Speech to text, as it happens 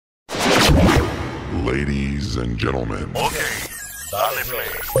Ladies and gentlemen. Okay, dale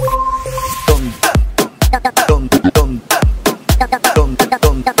play.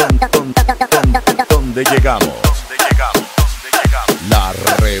 ¿Dónde llegamos? La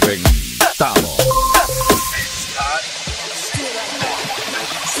reventamos.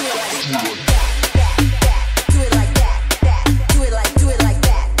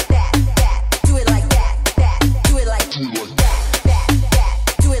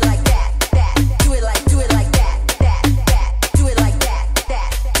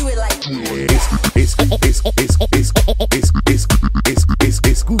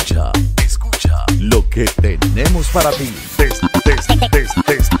 Escucha lo que tenemos para ti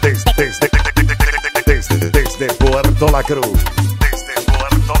desde Puerto La Cruz.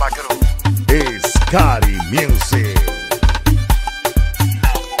 ScaryMusic.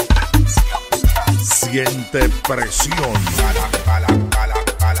 Siente presión.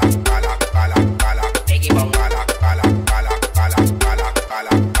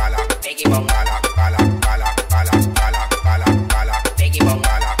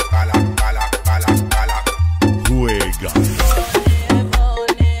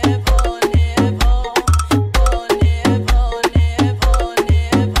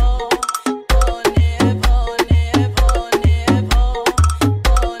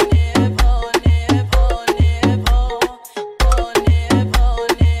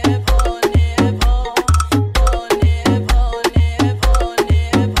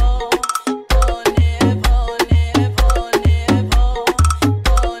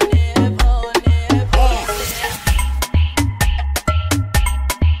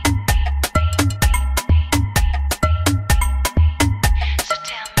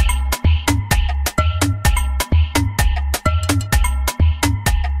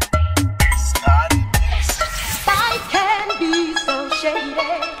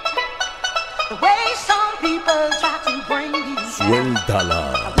 Suéltala.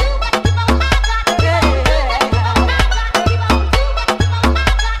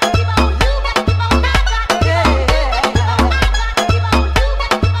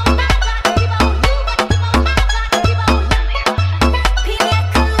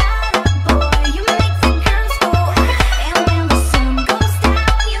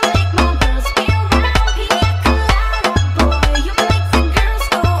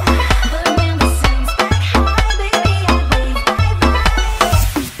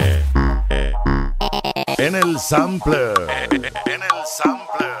 En el sampler,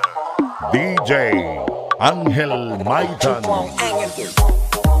 DjAngelMaitan.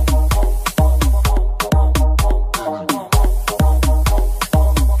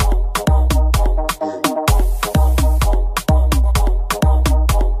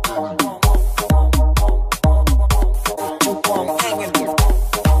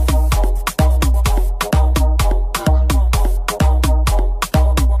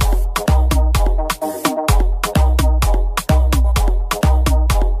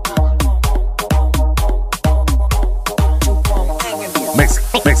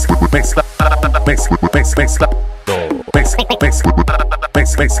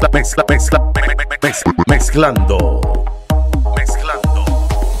 Mezclando.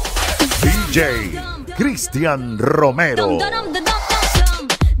 DjCristianRomero.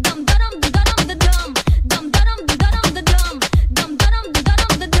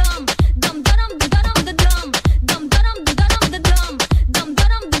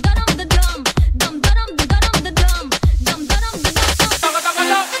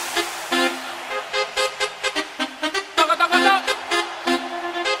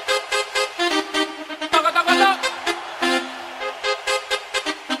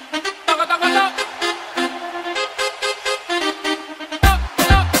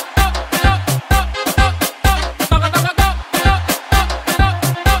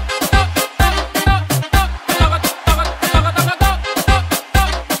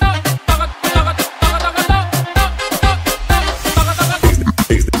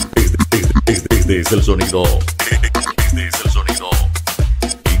 Este es el sonido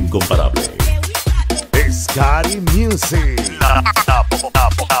incomparable. ScaryMusic. La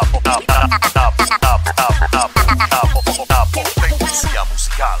potencia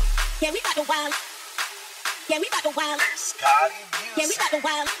musical.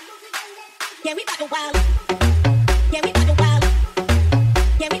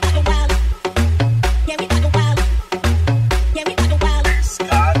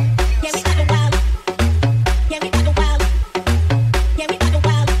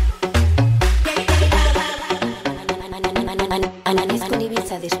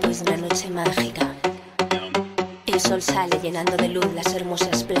 Después de una noche mágica, el sol sale llenando de luz las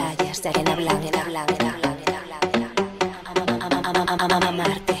hermosas playas Potencia, en hablar,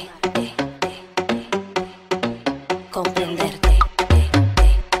 amarte, comprenderte.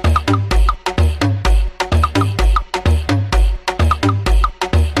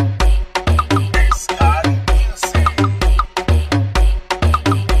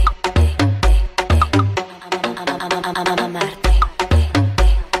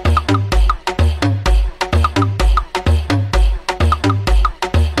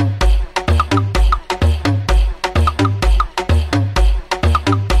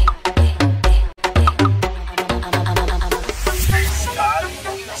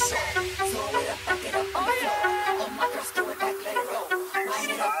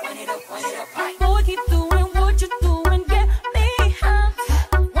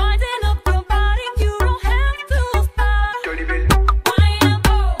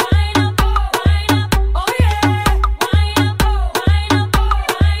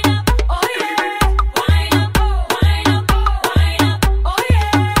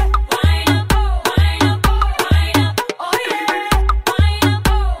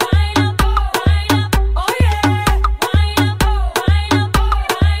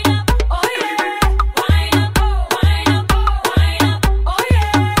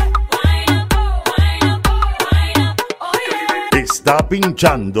 Está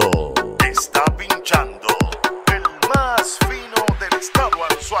pinchando el más fino del estado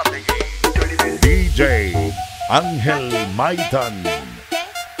Anzoátegui, DjAngelMaitan,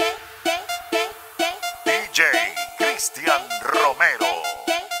 DjCristianRomero,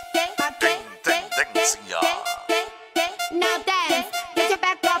 en tendencia. Now dance, get your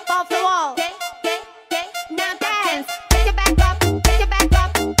back up off the wall. Now dance, get your back up, get your back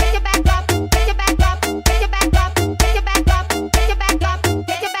up, get your back up, get your back up, get your back up, get your back up, get your back up, get your back up, get your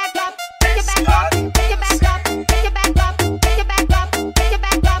back up, get your back up, get your back up, get your back up, get your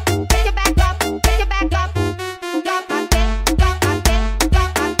back up, get your back up, get your back up.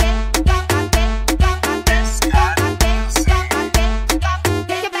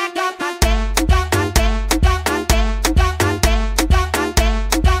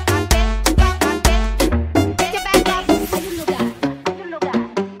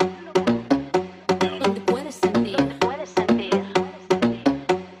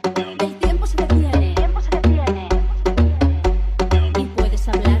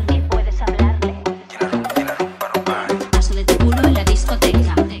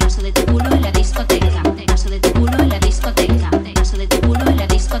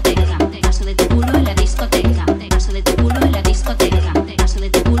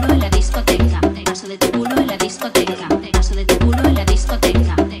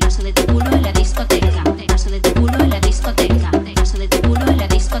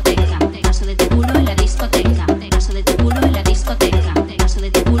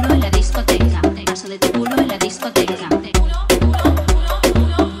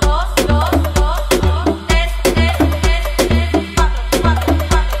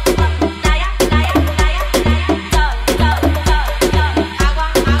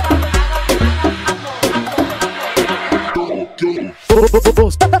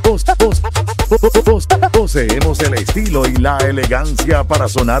 Poseemos el estilo y la elegancia para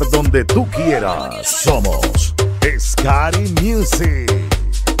sonar donde tú quieras. Somos ScaryMusic,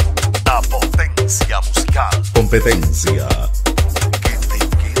 la potencia musical. Competencia. Que te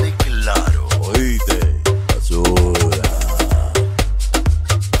quede claro. Oíste, basura.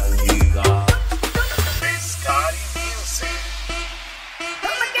 Diga. ScaryMusic.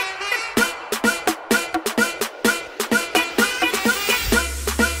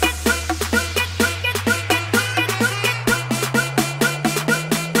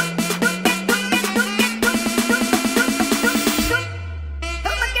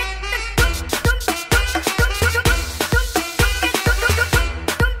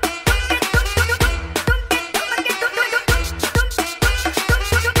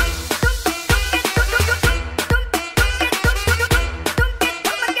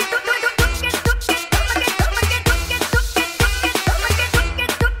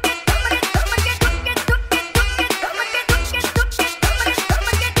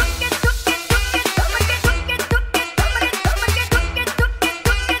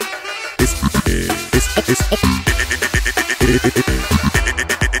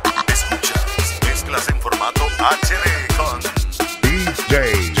 Escuchas mezclas en formato HD con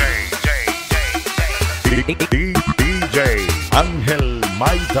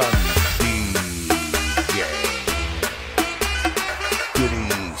DjAngelMaitan, DjCristianRomero.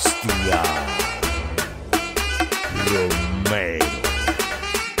 Tendencia.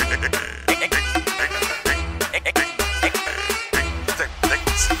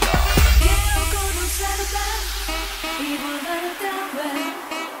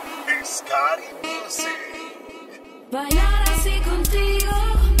 Bailar así contigo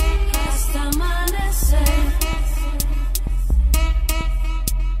hasta amanecer.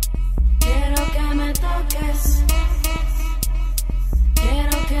 Quiero que me toques,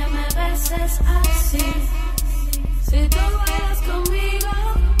 quiero que me beses así. Si tú bailas conmigo,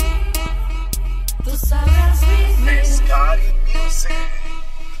 tú sabrás vivir. ScaryMusic.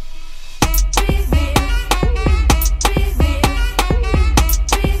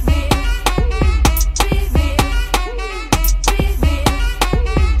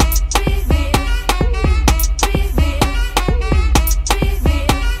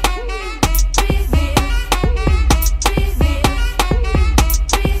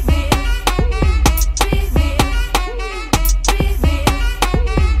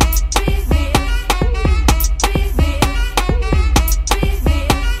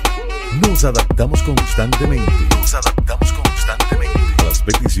 Nos adaptamos constantemente a las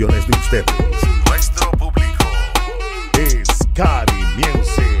peticiones de ustedes, nuestro público.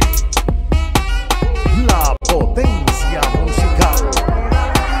 ScaryMusic, la potencia musical.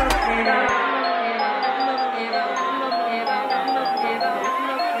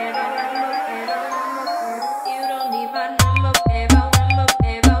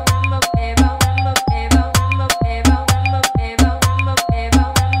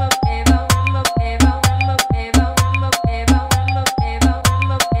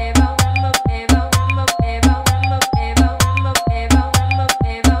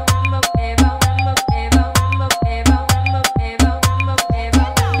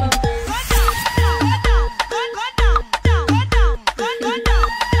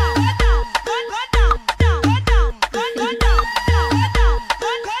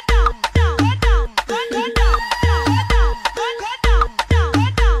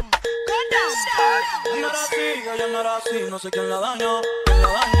 No sé quién la dañó, quién la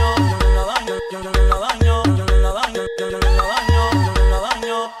dañó, quién la dañó, quién la dañó, quién la dañó, quién la dañó, quién la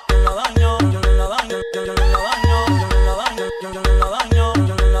dañó, quién la dañó, quién la dañó, quién la dañó, quién la daño, quién la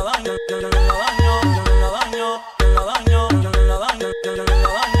daño, quién la daño, quién la daño, quién la daño, quién la daño, quién la daño, quién la daño, quién la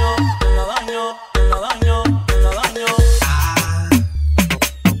daño, quién la daño, quién la daño, quién la daño. I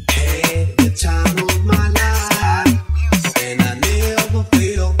had the time of my life, and I never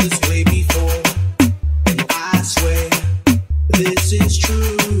felt this way before. And I swear this is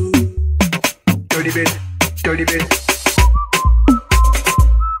true. Dirty bit, dirty bit.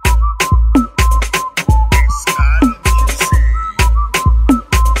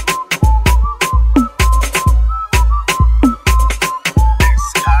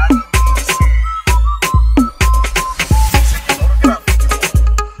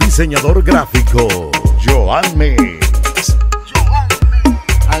 Diseñador gráfico, DjAngelMaitan.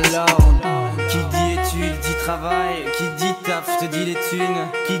 Alors, qui dit études dit travail, qui dit taf te dit les thunes,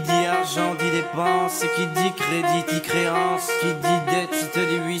 qui dit argent dit dépenses, qui dit crédit dit créance, qui dit dette te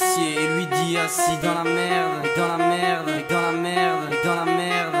dit huissier, et lui dit assis dans la merde, dans la merde, dans la merde, dans la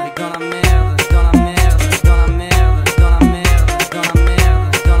merde, dans la merde, dans la merde, dans la merde, dans la merde, dans la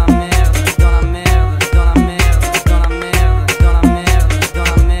merde, dans la merde, dans la merde, dans la merde, dans la merde, dans la merde,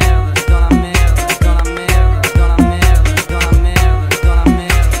 dans la merde, dans la merde, dans la merde, dans la merde, dans la merde, dans la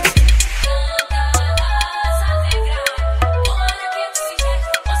merde.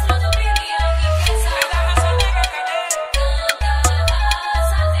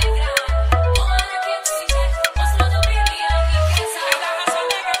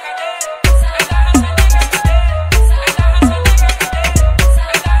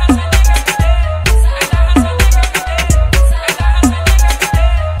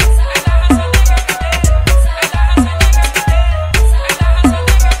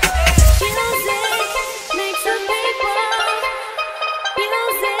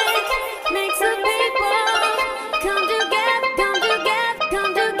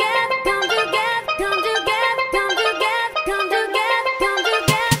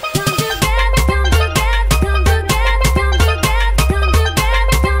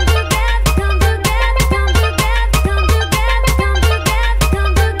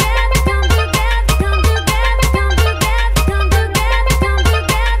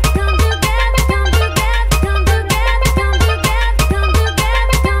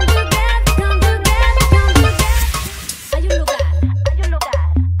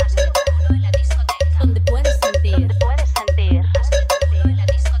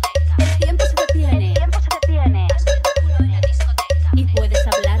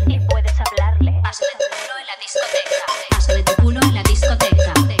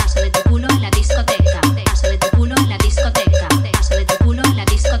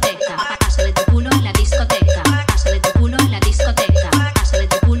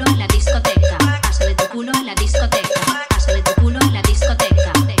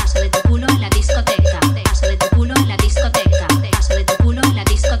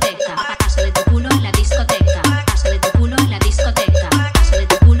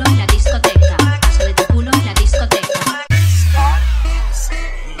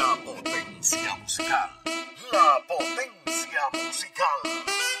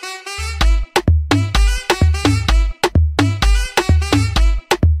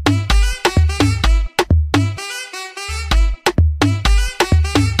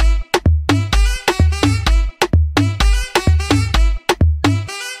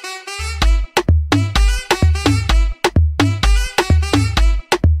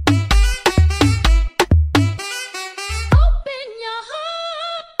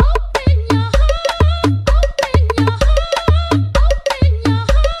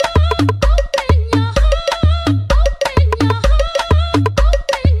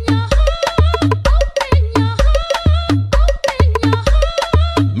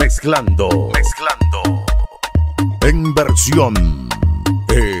 Mezclando. En versión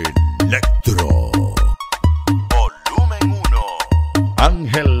electro. Volumen 1.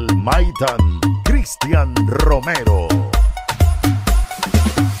 DjAngelMaitan, Cristian Romero.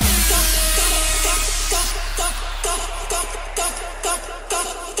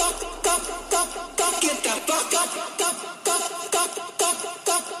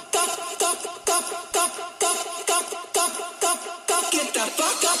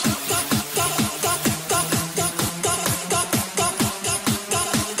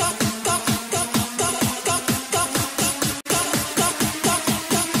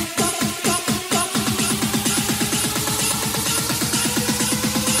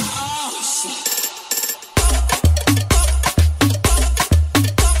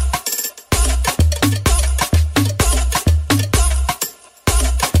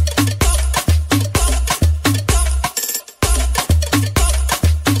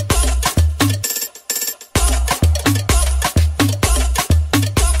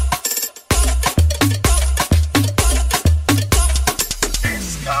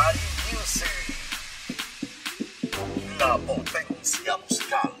 ScaryMusic, la potencia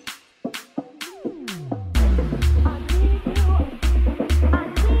musical.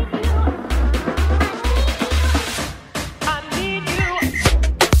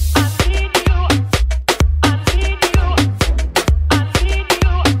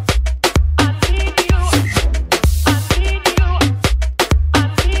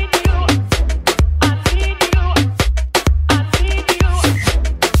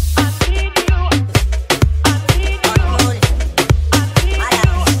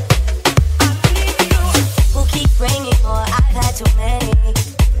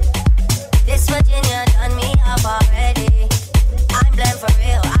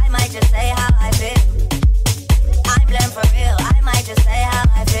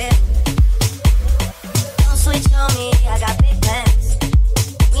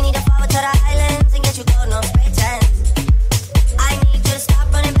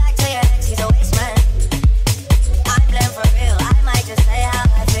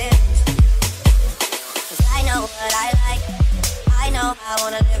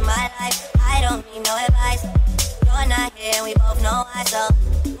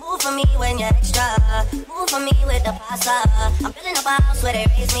 Move for me when you're extra. Move for me with the pasta. I'm building up a house where they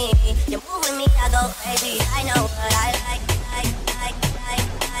raise me. You move with me, I go crazy. I know what I like. I know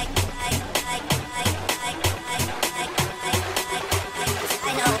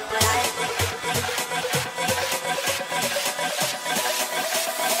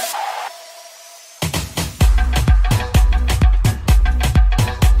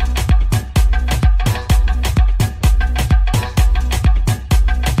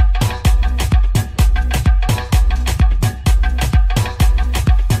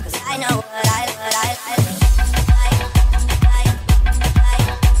what I like.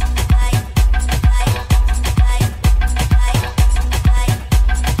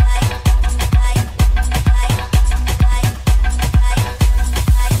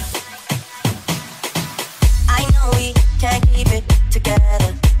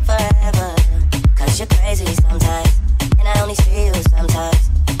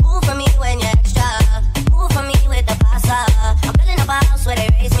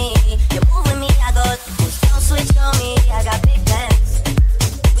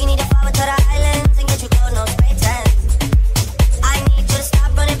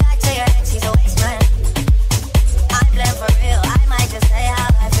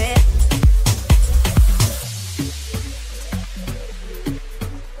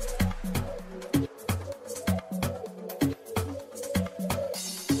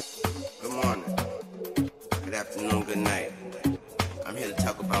 Good night. I'm here to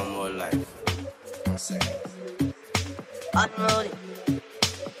talk about more life. One second.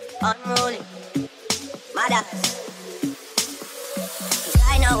 Unruly, my dice. 'Cause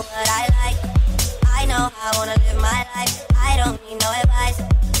I know what I like. I know how I wanna live my life. I don't need no advice.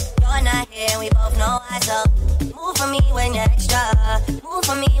 You're not here and we both know why. So move for me when you're extra. Move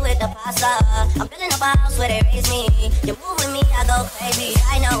for me with the pasta. I'm building up a house where they raise me. You move with me, I go crazy.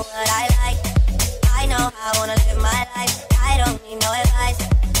 I know what I like. I know how I wanna live my life. I don't need no advice.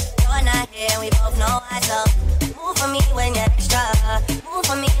 You're not here and we both know why. So move for me when you're extra. Move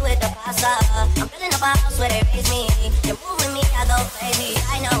for me